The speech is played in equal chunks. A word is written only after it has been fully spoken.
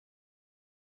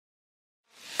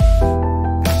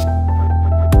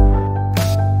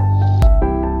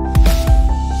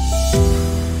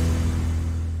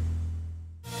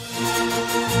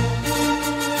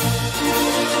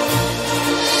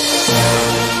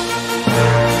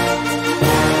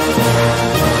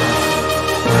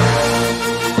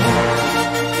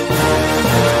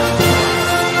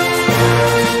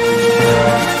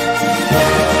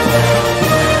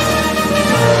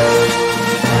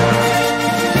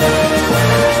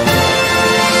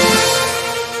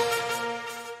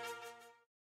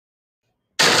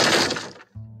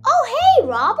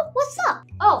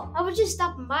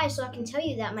so I can tell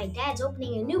you that my dad's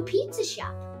opening a new pizza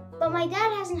shop. But my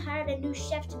dad hasn't hired a new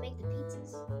chef to make the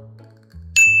pizzas.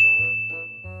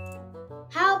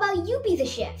 How about you be the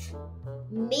chef?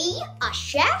 Me? A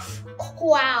chef?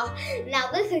 Wow, now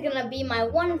this is gonna be my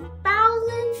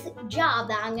 1,000th job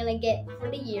that I'm gonna get for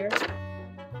the year.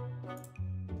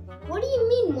 What do you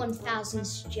mean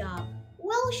 1,000th job?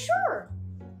 Well, sure.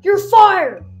 You're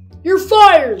fired! You're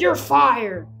fired! You're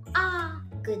fired! Ah,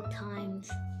 good times.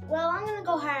 Well, I'm gonna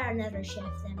go hire another chef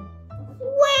then.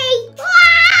 Wait!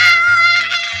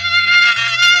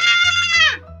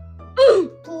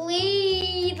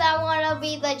 Please, I wanna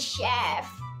be the chef.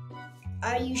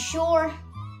 Are you sure?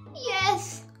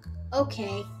 Yes.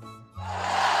 Okay.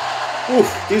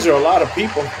 Oof, these are a lot of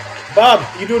people. Bob,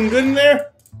 you doing good in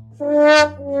there?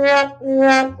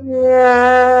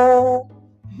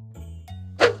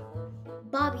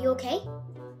 Bob, you okay?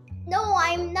 No,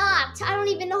 I'm not. I don't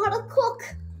even know how to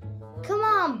cook. Come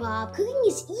on, Bob. Cooking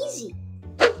is easy.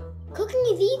 Cooking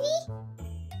is easy?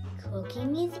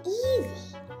 Cooking is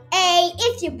easy. Hey,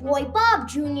 it's your boy Bob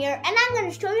Jr. and I'm going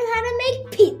to show you how to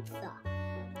make pizza.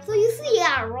 So you see, you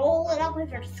gotta roll it up with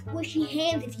your squishy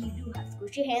hands, if you do have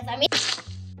squishy hands, I mean.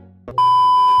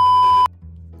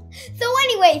 So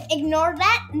anyways, ignore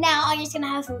that. Now I'm just gonna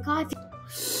have some coffee.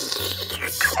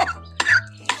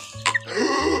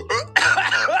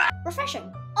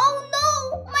 Refreshing. Oh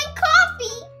no, my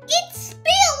coffee! It's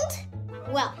spilled!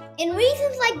 Well, in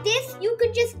reasons like this, you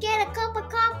could just get a cup of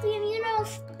coffee and,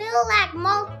 spill that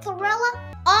mozzarella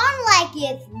on like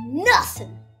it's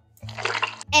nothing.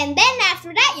 And then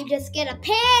after that, you just get a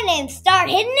pan and start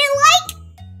hitting it like...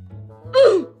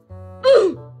 And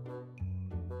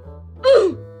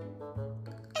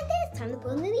then it's time to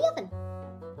put it in the oven.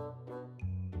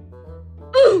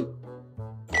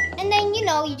 And then,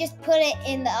 you just put it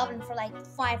in the oven for like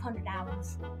 500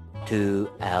 hours. 2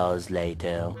 hours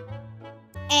later.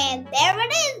 And there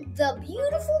it is, the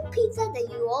beautiful pizza that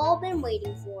you all been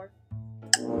waiting for.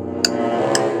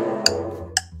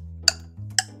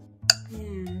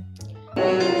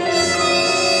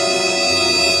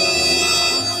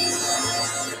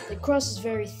 The crust is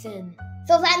very thin.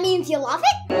 So that means you love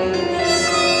it?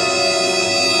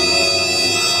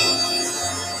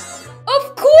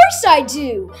 Of course I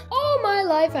do! All my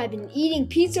life I've been eating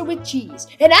pizza with cheese,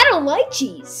 and I don't like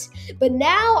cheese. But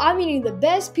now I'm eating the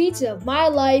best pizza of my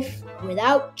life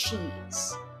without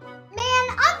cheese. Man,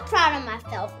 I'm proud of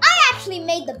myself. I actually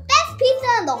made the best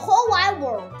pizza in the whole wide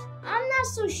world. I'm not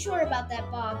so sure about that,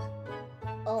 Bob.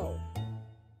 Oh.